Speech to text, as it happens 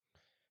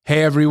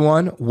Hey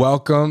everyone,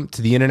 welcome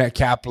to the Internet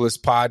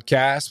Capitalist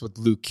Podcast with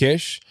Luke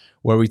Kish,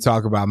 where we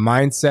talk about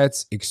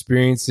mindsets,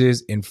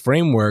 experiences, and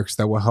frameworks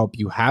that will help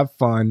you have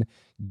fun,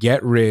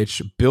 get rich,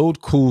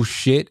 build cool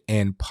shit,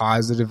 and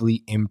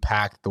positively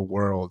impact the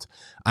world.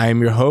 I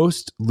am your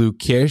host, Luke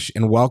Kish,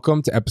 and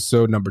welcome to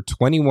episode number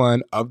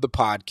 21 of the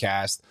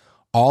podcast,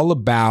 all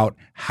about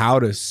how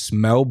to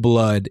smell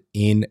blood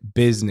in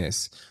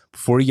business.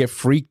 Before you get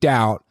freaked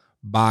out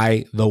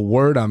by the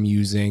word I'm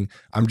using,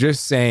 I'm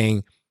just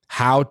saying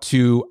how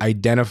to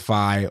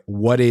identify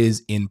what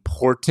is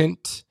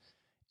important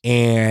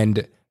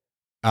and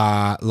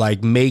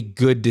make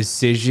good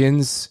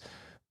decisions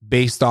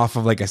based off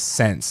of like a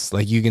sense.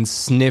 Like you can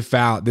sniff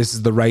out, this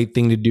is the right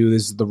thing to do,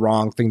 this is the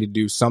wrong thing to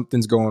do,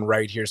 something's going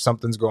right here,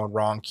 something's going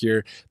wrong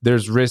here,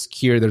 there's risk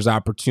here, there's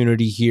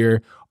opportunity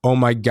here, oh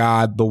my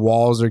God, the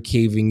walls are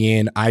caving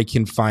in, I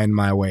can find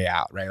my way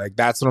out, right? Like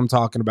that's what I'm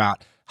talking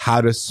about,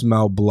 how to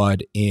smell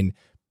blood in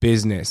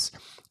business.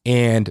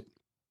 And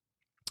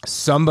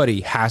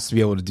somebody has to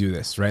be able to do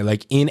this, right?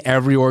 Like in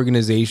every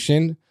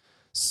organization,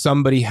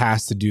 somebody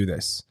has to do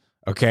this,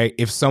 okay?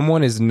 If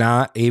someone is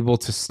not able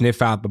to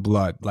sniff out the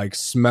blood, like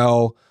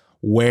smell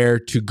where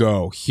to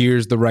go,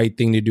 here's the right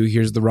thing to do,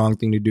 here's the wrong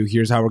thing to do,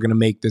 here's how we're going to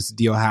make this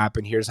deal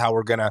happen, here's how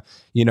we're going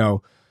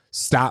to,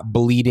 stop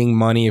bleeding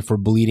money if we're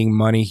bleeding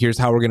money, here's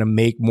how we're going to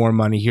make more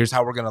money, here's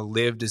how we're going to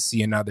live to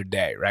see another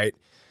day, right?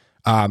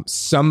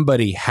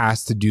 Somebody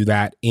has to do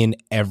that in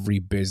every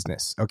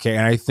business, okay?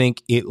 And I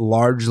think it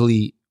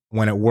largely,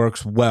 when it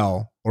works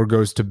well or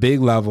goes to big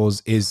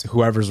levels, is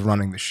whoever's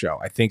running the show.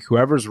 I think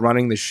whoever's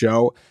running the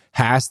show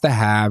has to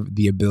have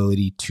the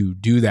ability to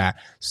do that.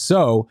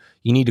 So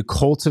you need to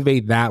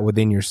cultivate that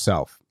within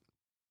yourself.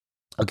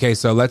 Okay,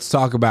 so let's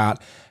talk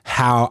about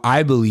how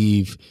I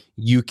believe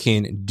you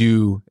can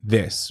do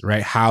this,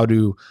 right? How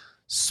to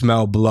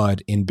smell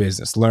blood in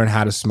business, learn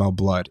how to smell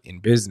blood in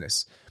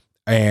business.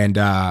 And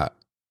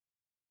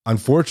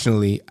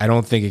unfortunately, I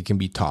don't think it can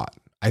be taught.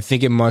 I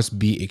think it must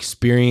be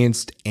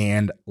experienced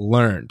and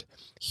learned.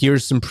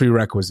 Here's some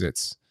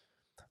prerequisites.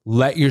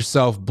 Let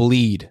yourself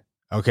bleed,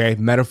 okay?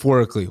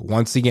 Metaphorically,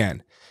 once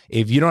again,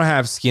 if you don't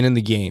have skin in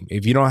the game,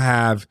 if you don't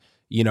have,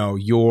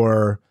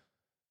 your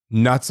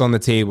nuts on the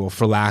table,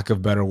 for lack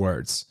of better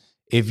words,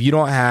 if you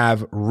don't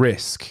have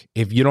risk,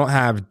 if you don't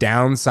have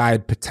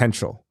downside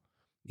potential,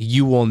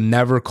 you will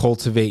never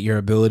cultivate your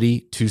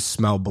ability to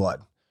smell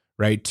blood.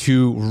 Right?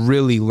 To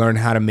really learn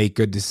how to make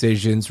good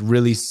decisions,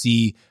 really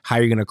see how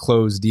you're going to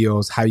close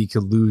deals, how you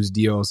can lose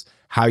deals,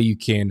 how you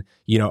can,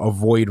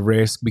 avoid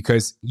risk,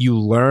 because you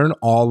learn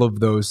all of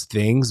those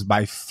things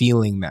by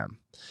feeling them,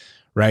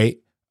 right?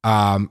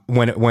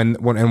 When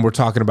and we're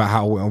talking about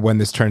how when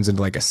this turns into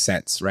like a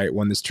sense, right?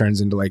 When this turns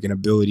into like an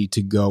ability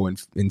to go and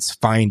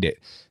find it,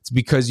 it's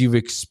because you've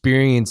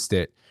experienced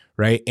it,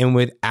 right? And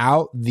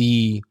without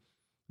the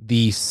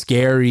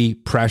scary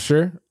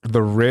pressure,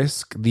 the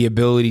risk, the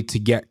ability to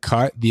get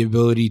cut, the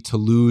ability to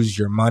lose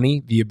your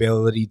money, the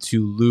ability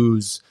to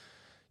lose,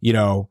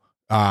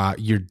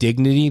 your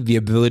dignity, the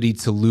ability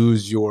to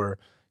lose your,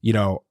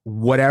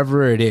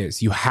 whatever it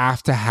is, you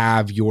have to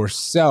have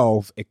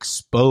yourself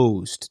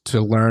exposed to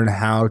learn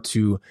how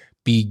to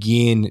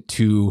begin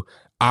to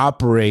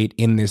operate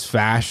in this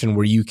fashion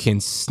where you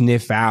can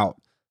sniff out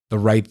the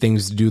right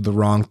things to do, the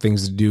wrong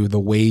things to do, the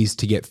ways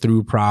to get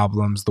through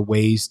problems, the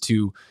ways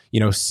to,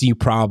 see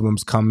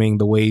problems coming,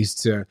 the ways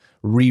to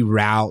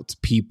reroute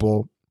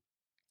people.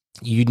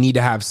 You need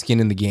to have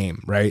skin in the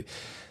game, right?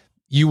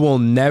 You will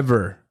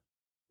never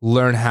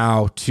learn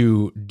how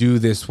to do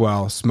this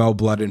well, smell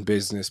blood in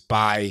business,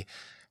 by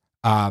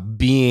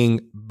being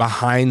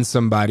behind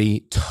somebody,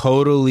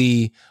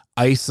 totally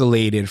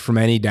isolated from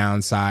any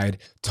downside,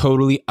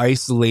 totally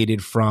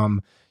isolated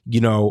from,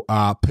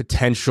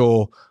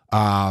 potential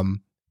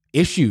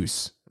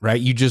issues, right?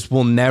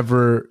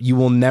 You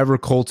will never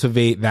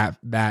cultivate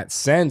that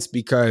sense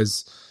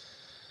because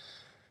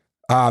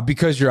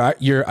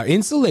you're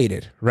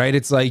insulated, right?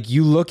 It's like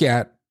you look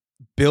at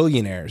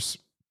billionaires.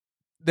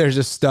 There's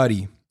a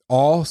study,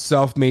 all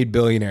self-made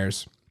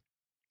billionaires.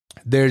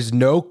 There's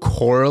no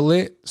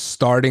correlate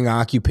starting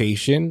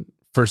occupation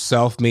for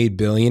self-made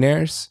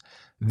billionaires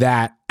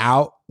that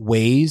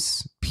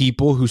outweighs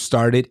people who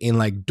started in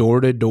like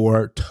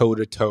door-to-door,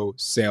 toe-to-toe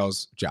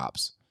sales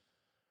jobs,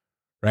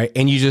 right?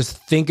 And you just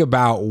think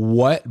about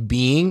what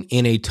being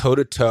in a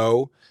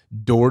toe-to-toe,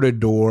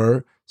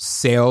 door-to-door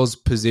sales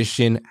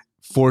position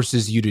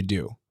forces you to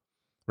do,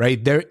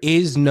 right? There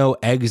is no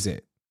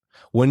exit.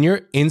 When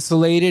you're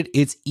insulated,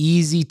 it's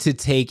easy to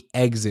take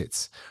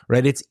exits,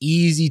 right? It's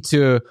easy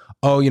to,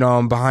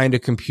 I'm behind a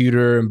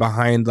computer and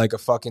behind like a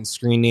fucking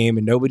screen name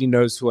and nobody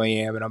knows who I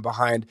am. And I'm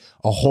behind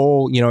a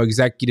whole,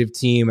 executive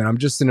team and I'm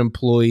just an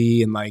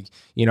employee. And like,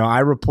 I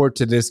report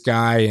to this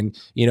guy. And,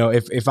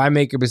 if I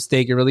make a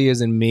mistake, it really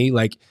isn't me.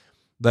 Like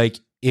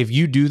if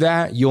you do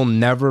that, you'll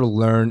never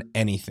learn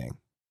anything.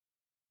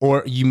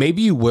 Or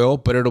maybe you will,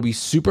 but it'll be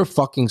super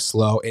fucking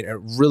slow and it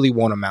really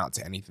won't amount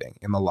to anything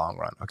in the long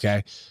run.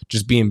 Okay.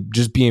 Just being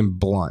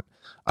blunt.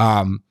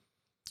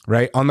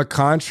 Right. On the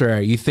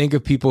contrary, you think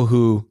of people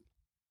who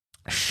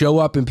show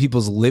up in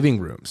people's living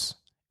rooms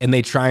and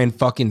they try and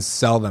fucking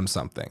sell them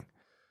something.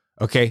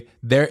 Okay.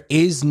 There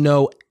is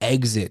no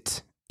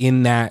exit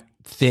in that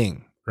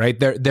thing, right?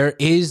 There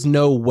is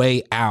no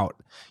way out.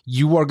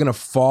 You are going to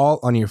fall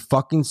on your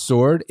fucking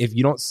sword. If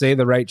you don't say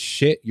the right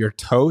shit, you're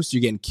toast.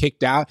 You're getting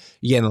kicked out.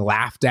 You're getting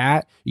laughed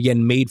at. You're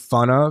getting made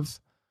fun of,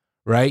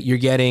 right? You're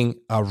getting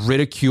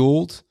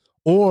ridiculed,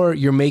 or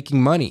you're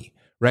making money,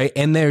 right?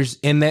 And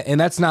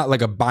that's not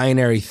like a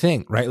binary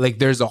thing, right? Like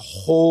there's a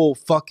whole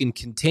fucking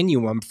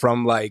continuum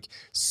from like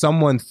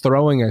someone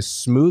throwing a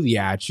smoothie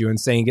at you and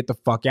saying, get the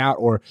fuck out,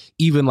 or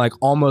even like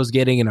almost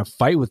getting in a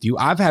fight with you.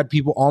 I've had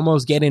people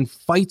almost get in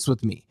fights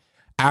with me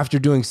after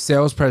doing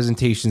sales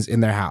presentations in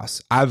their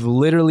house. I've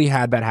literally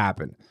had that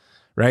happen,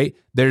 right?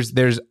 There's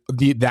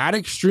that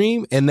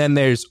extreme, and then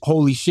there's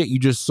holy shit, you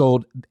just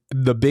sold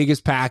the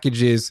biggest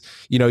packages,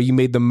 you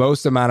made the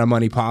most amount of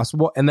money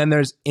possible, and then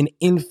there's an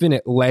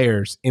infinite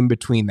layers in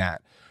between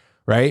that,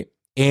 right?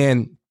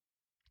 And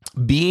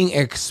being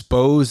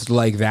exposed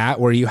like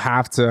that, where you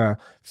have to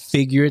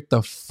figure it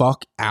the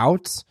fuck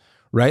out,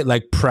 right?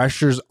 Like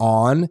pressure's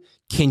on.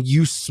 Can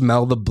you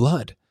smell the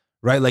blood?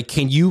 Right? Like,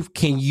 can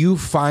you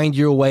find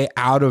your way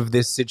out of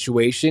this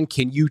situation?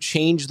 Can you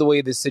change the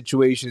way this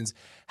situation's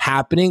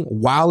happening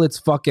while it's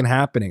fucking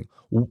happening?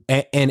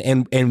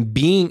 And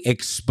being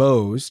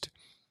exposed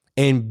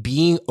and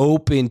being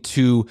open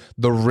to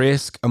the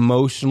risk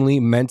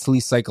emotionally, mentally,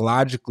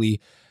 psychologically,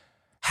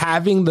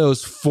 having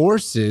those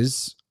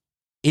forces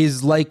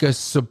is like a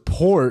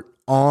support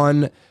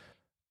on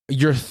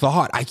your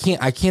thought. I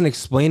can't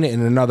explain it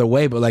in another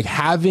way, but like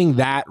having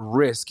that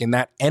risk and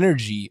that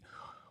energy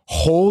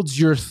holds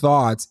your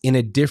thoughts in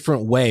a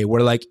different way,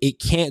 where like it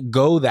can't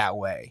go that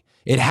way.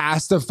 It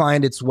has to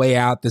find its way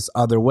out this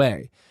other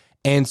way.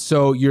 And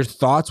so your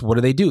thoughts,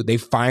 what do? They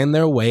find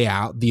their way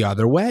out the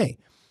other way.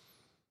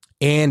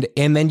 And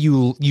then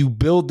you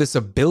build this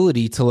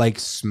ability to like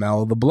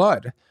smell the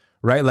blood,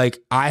 right? Like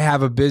I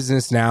have a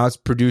business now, it's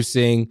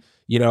producing,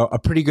 a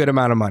pretty good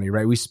amount of money,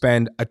 right? We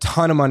spend a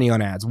ton of money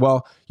on ads.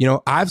 Well,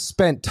 I've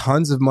spent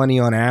tons of money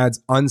on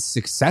ads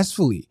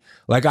unsuccessfully.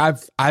 Like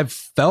I've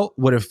felt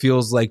what it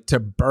feels like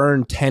to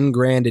burn 10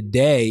 grand a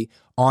day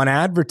on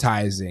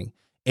advertising.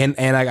 And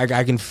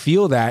I can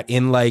feel that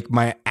in like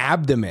my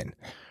abdomen,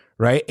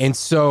 right? And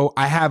so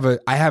I have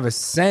a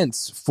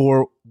sense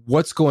for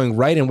what's going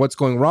right and what's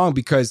going wrong,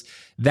 because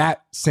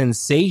that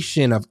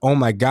sensation of, oh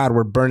my God,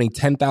 we're burning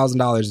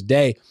 $10,000 a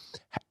day.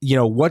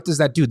 What does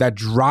that do? That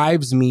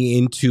drives me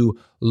into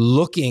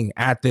looking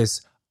at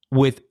this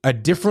with a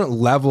different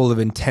level of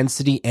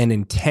intensity and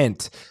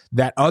intent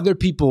that other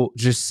people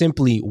just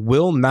simply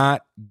will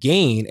not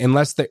gain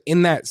unless they're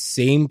in that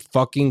same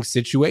fucking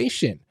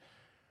situation,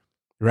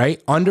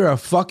 right? Under a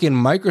fucking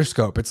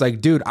microscope. It's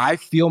like, dude, I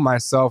feel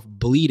myself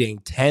bleeding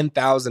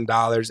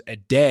 $10,000 a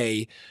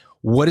day.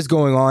 What is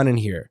going on in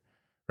here,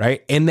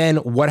 right? And then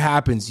what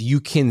happens?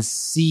 You can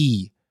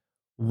see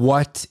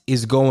what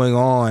is going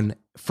on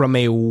from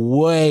a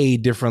way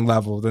different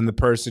level than the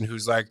person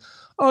who's like,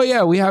 oh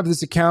yeah, we have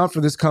this account for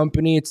this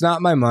company. It's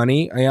not my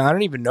money. I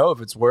don't even know if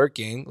it's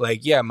working.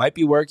 Like, yeah, it might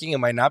be working. It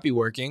might not be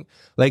working.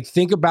 Like,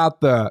 think about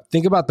the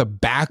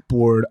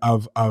backboard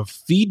of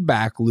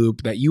feedback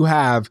loop that you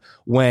have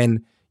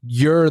when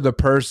you're the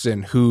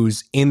person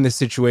who's in the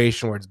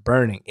situation where it's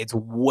burning. It's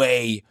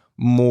way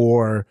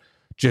more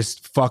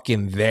just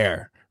fucking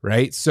there,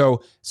 right?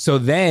 So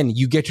then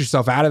you get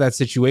yourself out of that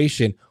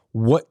situation.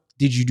 What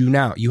did you do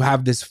now? You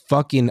have this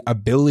fucking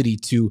ability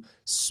to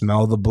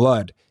smell the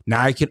blood.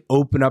 Now I can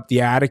open up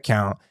the ad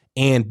account,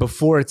 and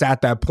before it's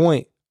at that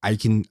point, I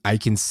can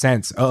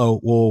sense,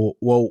 well,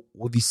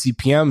 these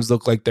CPMs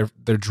look like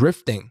they're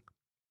drifting,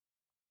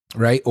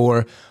 right?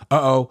 Or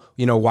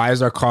why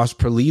is our cost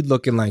per lead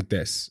looking like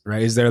this,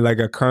 right? Is there like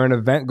a current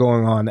event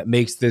going on that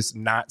makes this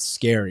not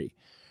scary,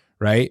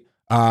 right?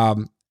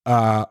 The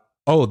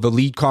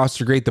lead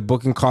costs are great, the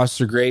booking costs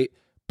are great,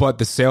 but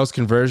the sales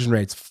conversion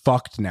rate's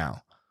fucked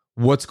now.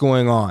 What's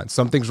going on?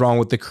 Something's wrong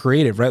with the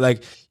creative, right?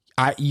 Like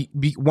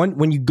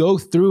when you go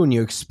through and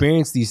you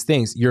experience these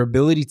things, your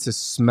ability to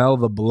smell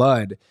the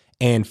blood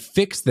and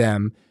fix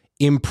them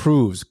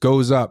improves,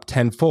 goes up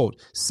tenfold.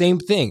 Same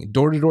thing,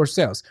 door-to-door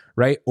sales,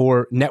 right?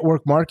 Or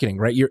network marketing,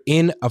 right? You're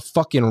in a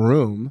fucking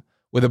room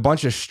with a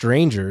bunch of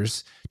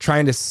strangers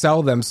trying to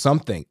sell them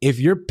something. If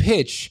your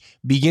pitch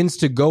begins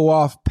to go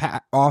off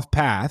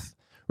path,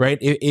 right?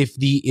 If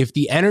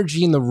the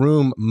energy in the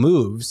room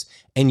moves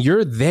and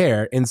you're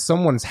there in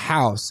someone's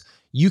house,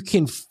 you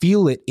can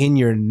feel it in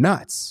your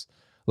nuts.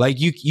 Like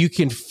you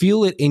can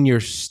feel it in your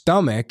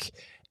stomach,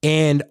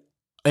 and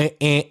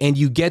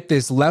you get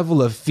this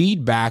level of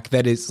feedback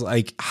that is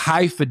like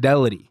high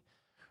fidelity,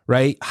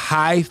 right?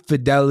 High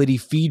fidelity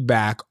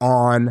feedback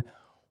on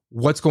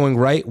what's going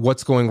right,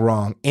 what's going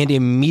wrong, and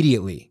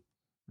immediately,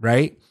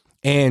 right?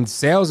 And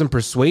sales and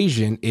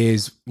persuasion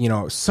is,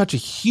 such a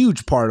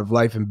huge part of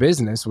life and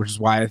business, which is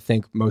why I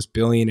think most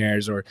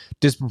billionaires or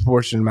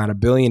disproportionate amount of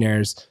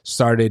billionaires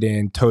started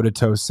in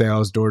toe-to-toe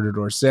sales,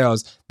 door-to-door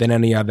sales than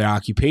any other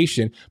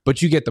occupation.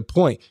 But you get the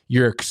point.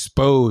 You're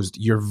exposed,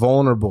 you're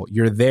vulnerable,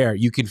 you're there.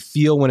 You can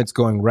feel when it's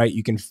going right.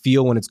 You can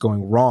feel when it's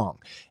going wrong.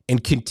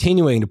 And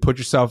continuing to put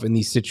yourself in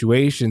these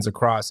situations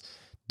across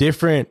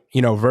different,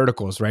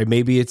 verticals, right?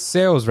 Maybe it's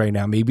sales right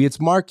now. Maybe it's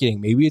marketing.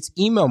 Maybe it's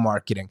email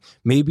marketing.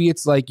 Maybe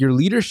it's like your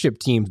leadership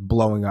team's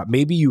blowing up.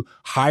 Maybe you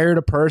hired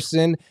a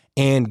person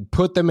and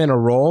put them in a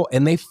role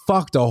and they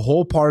fucked a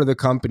whole part of the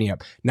company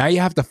up. Now you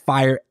have to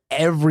fire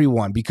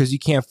everyone because you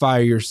can't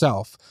fire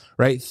yourself,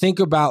 right? Think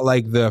about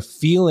like the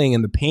feeling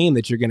and the pain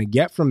that you're going to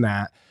get from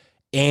that.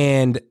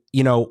 And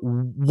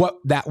what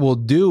that will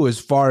do as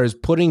far as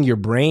putting your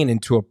brain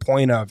into a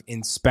point of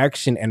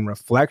inspection and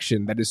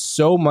reflection that is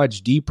so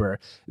much deeper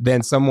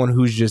than someone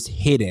who's just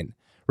hidden,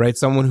 right?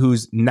 Someone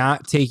who's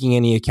not taking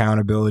any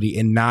accountability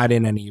and not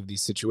in any of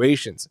these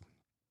situations.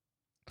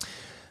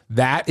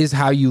 That is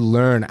how you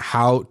learn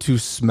how to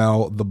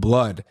smell the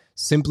blood,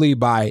 simply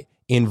by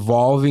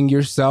involving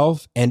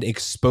yourself and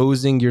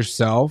exposing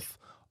yourself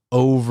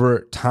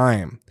over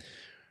time.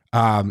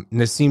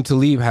 Nassim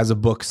Taleb has a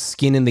book,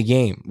 Skin in the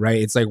Game,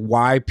 right? It's like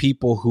why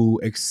people who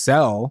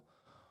excel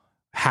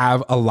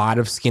have a lot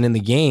of skin in the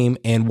game,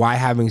 and why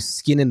having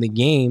skin in the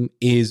game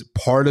is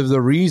part of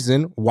the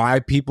reason why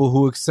people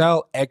who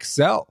excel.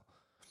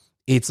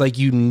 It's like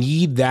you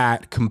need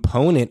that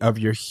component of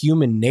your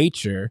human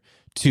nature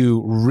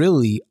to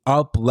really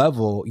up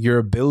level your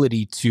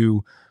ability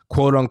to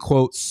quote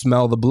unquote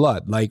smell the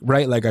blood. Like,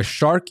 right? Like a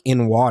shark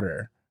in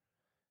water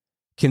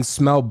can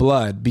smell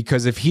blood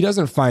because if he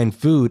doesn't find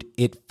food,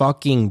 it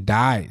fucking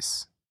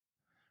dies,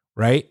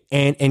 right?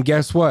 And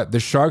guess what? The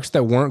sharks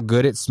that weren't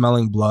good at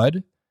smelling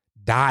blood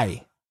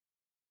die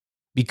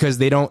because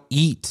they don't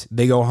eat.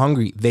 They go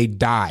hungry. They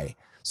die.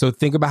 So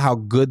think about how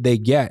good they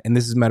get. And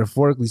this is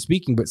metaphorically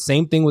speaking, but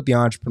same thing with the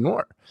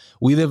entrepreneur.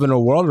 We live in a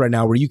world right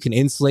now where you can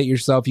insulate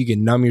yourself, you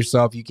can numb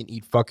yourself, you can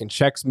eat fucking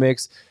Chex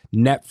Mix,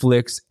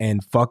 Netflix,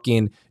 and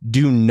fucking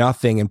do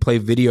nothing and play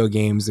video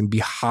games and be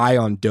high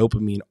on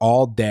dopamine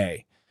all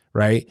day,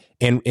 right?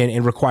 And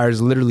it requires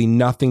literally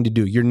nothing to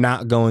do. You're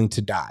not going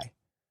to die,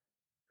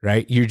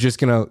 right? You're just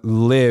going to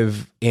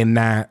live in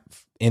that,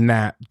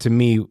 to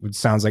me, it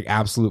sounds like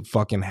absolute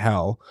fucking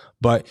hell.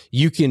 But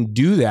you can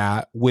do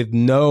that with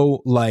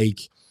no like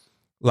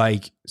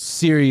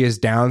serious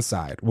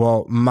downside.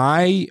 Well,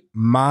 it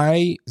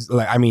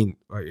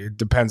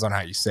depends on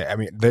how you say it. I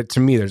mean, to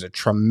me, there's a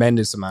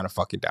tremendous amount of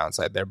fucking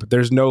downside there, but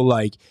there's no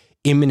like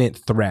imminent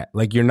threat.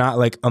 Like you're not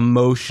like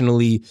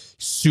emotionally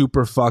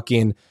super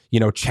fucking,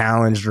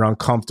 challenged or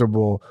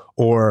uncomfortable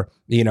or,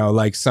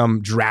 like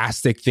some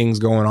drastic things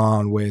going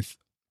on with,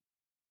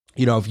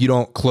 if you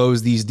don't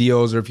close these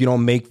deals or if you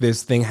don't make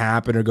this thing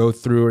happen or go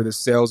through or the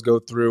sales go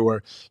through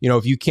or,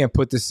 if you can't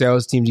put the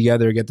sales team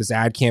together or get this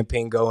ad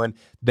campaign going,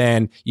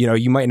 then,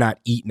 you might not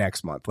eat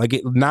next month. Like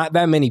not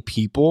that many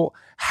people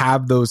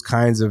have those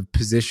kinds of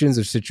positions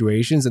or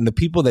situations. And the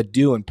people that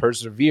do and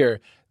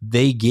persevere,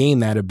 they gain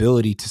that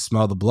ability to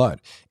smell the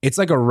blood. It's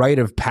like a rite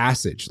of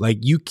passage. Like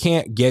you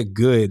can't get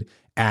good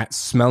at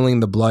smelling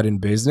the blood in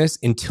business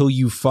until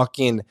you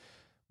fucking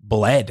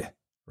bled.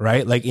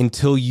 Right? Like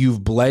until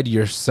you've bled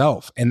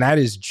yourself. And that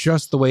is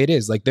just the way it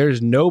is. Like there's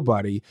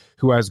nobody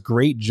who has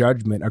great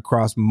judgment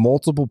across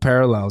multiple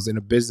parallels in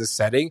a business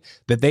setting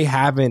that they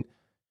haven't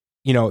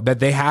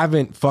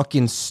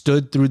fucking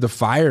stood through the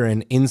fire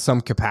in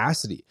some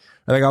capacity.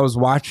 Like I was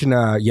watching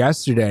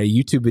yesterday a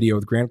YouTube video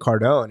with Grant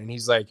Cardone, and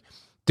he's like,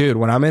 dude,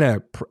 when I'm in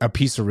a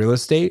piece of real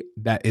estate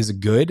that is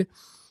good,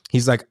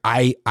 he's like,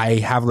 I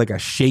have like a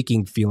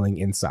shaking feeling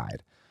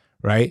inside.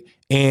 Right.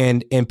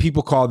 And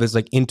people call this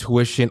like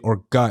intuition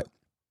or gut.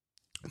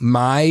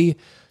 My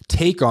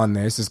take on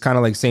this is kind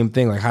of like same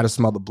thing, like how to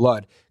smell the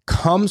blood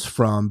comes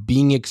from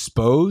being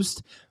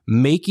exposed,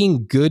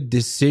 making good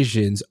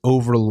decisions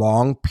over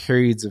long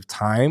periods of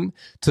time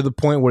to the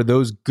point where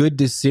those good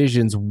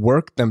decisions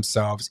work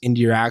themselves into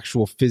your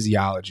actual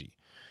physiology.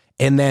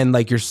 And then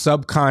like your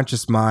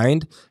subconscious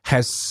mind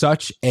has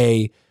such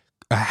a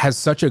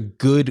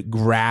good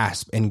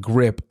grasp and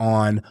grip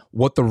on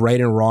what the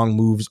right and wrong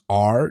moves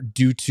are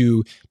due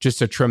to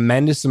just a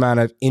tremendous amount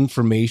of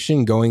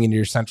information going into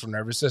your central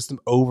nervous system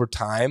over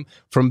time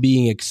from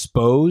being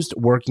exposed,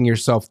 working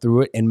yourself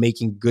through it and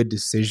making good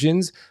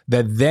decisions,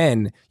 that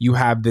then you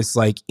have this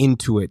like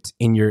intuit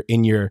in your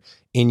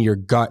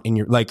gut, in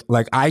your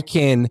like I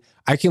can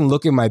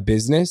look at my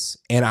business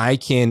and I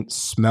can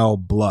smell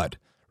blood,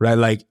 right?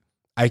 Like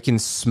I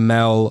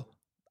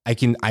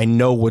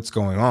know what's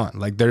going on.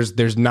 Like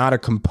there's not a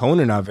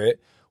component of it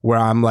where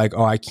I'm like,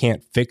 oh, I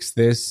can't fix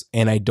this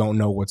and I don't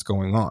know what's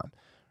going on.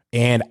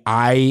 And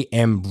I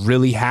am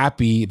really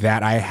happy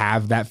that I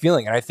have that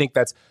feeling. And I think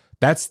that's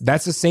the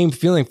same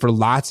feeling for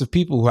lots of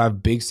people who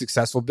have big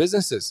successful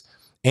businesses.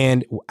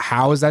 And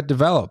how is that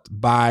developed?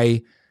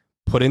 By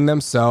putting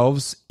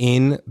themselves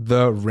in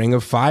the ring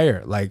of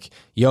fire. Like,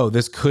 yo,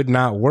 this could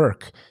not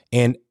work.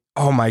 And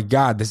oh my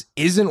God, this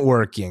isn't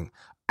working.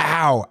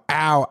 Ow,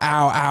 ow,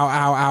 ow, ow,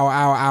 ow, ow,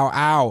 ow, ow,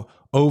 ow.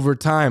 Over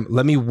time,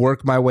 let me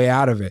work my way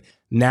out of it.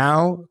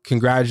 Now,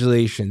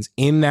 congratulations.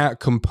 In that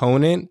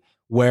component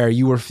where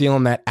you were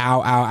feeling that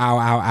ow, ow, ow,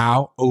 ow,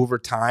 ow over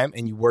time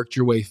and you worked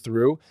your way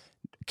through,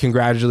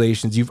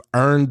 congratulations. You've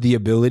earned the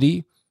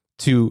ability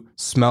to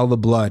smell the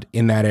blood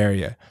in that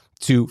area,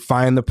 to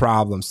find the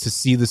problems, to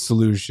see the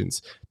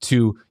solutions,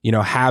 to,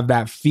 have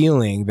that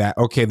feeling that,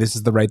 okay, this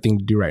is the right thing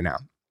to do right now.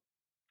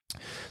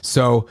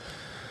 So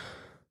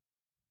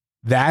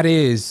that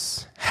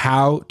is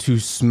how to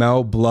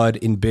smell blood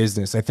in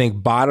business. I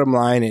think bottom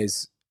line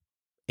is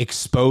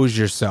expose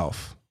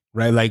yourself,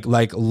 right?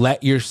 Like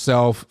let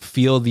yourself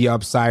feel the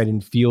upside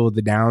and feel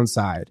the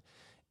downside.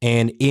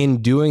 And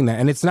in doing that,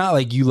 and it's not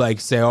like you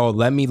say, oh,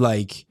 let me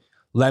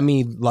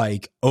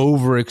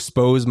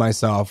overexpose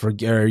myself or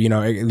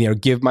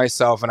give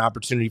myself an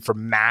opportunity for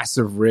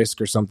massive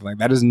risk or something like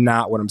that. That is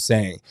not what I'm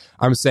saying.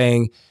 I'm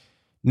saying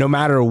no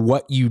matter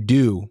what you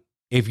do,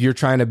 if you're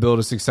trying to build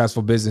a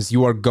successful business,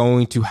 you are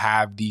going to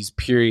have these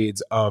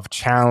periods of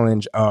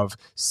challenge, of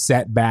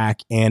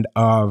setback, and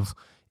of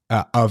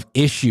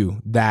issue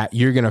that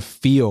you're going to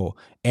feel.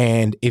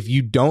 And if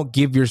you don't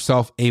give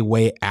yourself a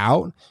way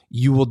out,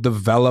 you will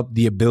develop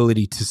the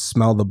ability to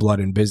smell the blood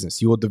in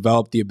business. You will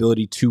develop the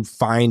ability to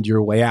find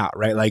your way out,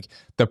 right? Like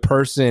the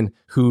person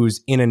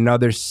who's in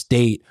another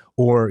state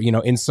or,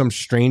 in some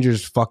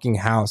stranger's fucking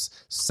house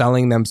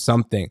selling them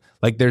something.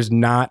 Like there's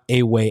not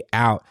a way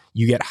out.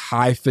 You get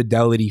high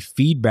fidelity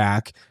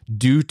feedback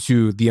due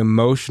to the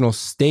emotional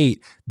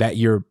state that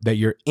you're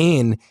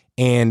in,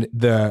 and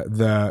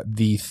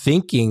the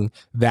thinking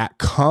that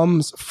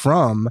comes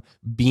from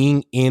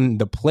being in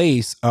the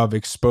place of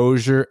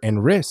exposure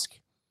and risk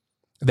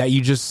that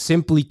you just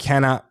simply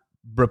cannot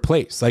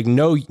replace. Like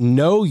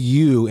no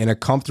you in a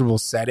comfortable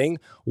setting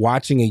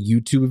watching a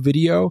YouTube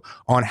video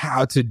on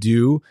how to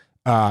do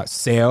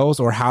sales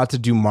or how to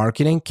do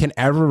marketing can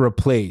ever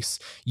replace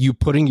you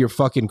putting your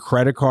fucking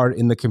credit card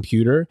in the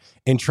computer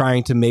and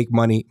trying to make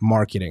money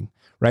marketing,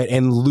 right?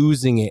 And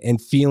losing it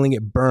and feeling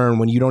it burn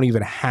when you don't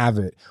even have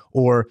it,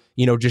 or,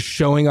 just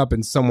showing up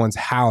in someone's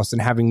house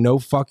and having no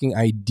fucking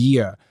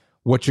idea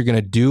what you're going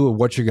to do or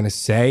what you're going to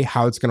say,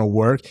 how it's going to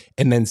work,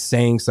 and then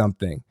saying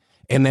something.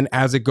 And then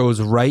as it goes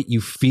right,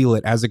 you feel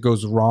it. As it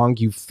goes wrong,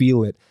 you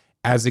feel it.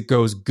 As it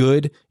goes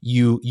good,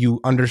 you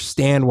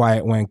understand why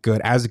it went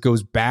good. As it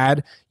goes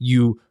bad,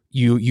 you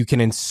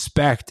can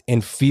inspect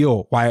and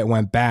feel why it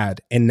went bad.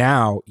 And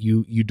now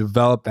you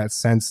develop that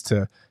sense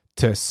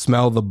to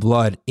smell the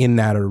blood in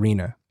that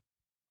arena.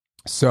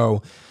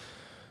 So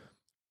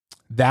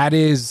that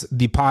is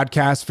the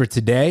podcast for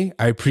today.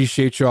 I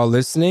appreciate you all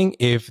listening.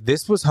 If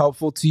this was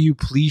helpful to you,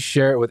 please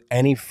share it with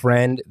any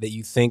friend that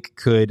you think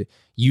could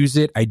use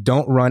it. I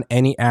don't run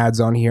any ads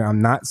on here.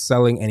 I'm not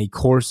selling any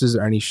courses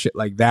or any shit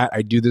like that.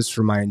 I do this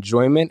for my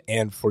enjoyment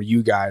and for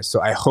you guys.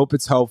 So I hope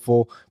it's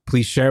helpful.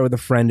 Please share it with a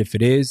friend if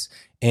it is,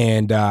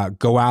 and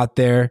go out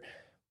there,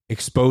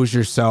 expose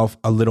yourself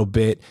a little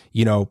bit,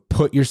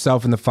 put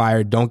yourself in the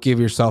fire. Don't give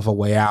yourself a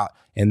way out.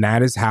 And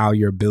that is how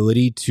your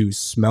ability to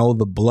smell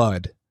the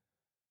blood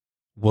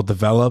will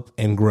develop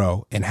and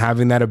grow. And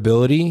having that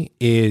ability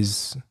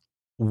is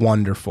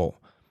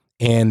wonderful.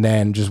 And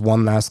then just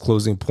one last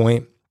closing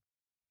point.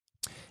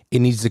 It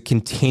needs to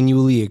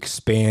continually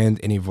expand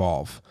and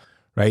evolve,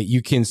 right?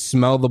 You can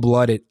smell the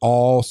blood at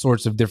all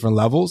sorts of different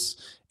levels.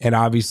 And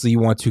obviously you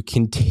want to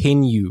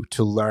continue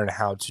to learn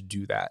how to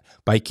do that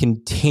by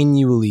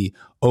continually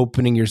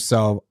opening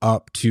yourself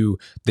up to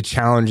the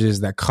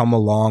challenges that come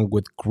along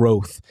with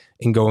growth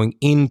and going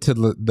into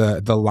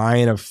the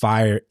line of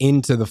fire,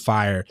 into the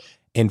fire,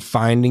 and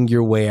finding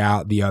your way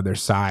out the other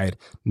side,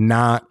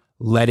 not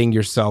letting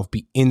yourself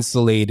be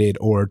insulated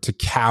or to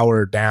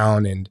cower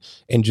down and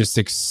just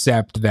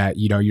accept that,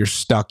 you're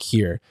stuck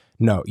here.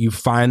 No, you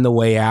find the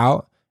way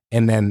out.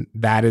 And then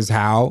that is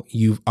how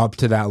you've, up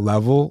to that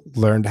level,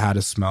 learned how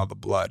to smell the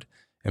blood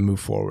and move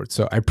forward.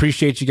 So I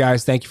appreciate you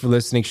guys. Thank you for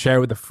listening. Share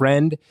it with a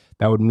friend.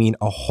 That would mean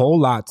a whole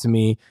lot to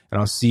me. And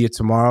I'll see you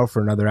tomorrow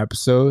for another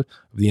episode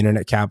of the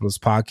Internet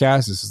Capitalist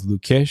Podcast. This is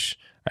Luke Kish.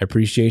 I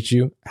appreciate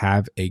you.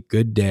 Have a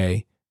good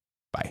day.